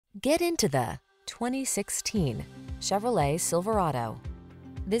Get into the 2016 Chevrolet Silverado.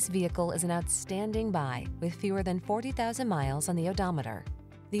 This vehicle is an outstanding buy with fewer than 40,000 miles on the odometer.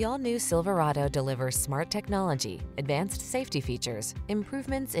 The all-new Silverado delivers smart technology, advanced safety features,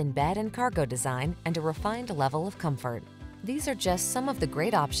 improvements in bed and cargo design, and a refined level of comfort. These are just some of the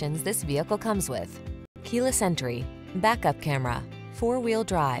great options this vehicle comes with: keyless entry, backup camera, four-wheel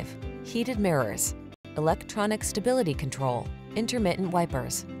drive, heated mirrors, electronic stability control, intermittent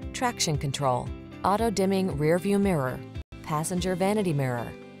wipers, traction control, auto-dimming rear-view mirror, passenger vanity mirror,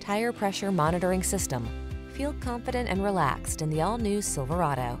 tire pressure monitoring system. Feel confident and relaxed in the all-new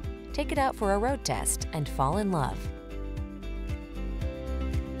Silverado. Take it out for a road test and fall in love.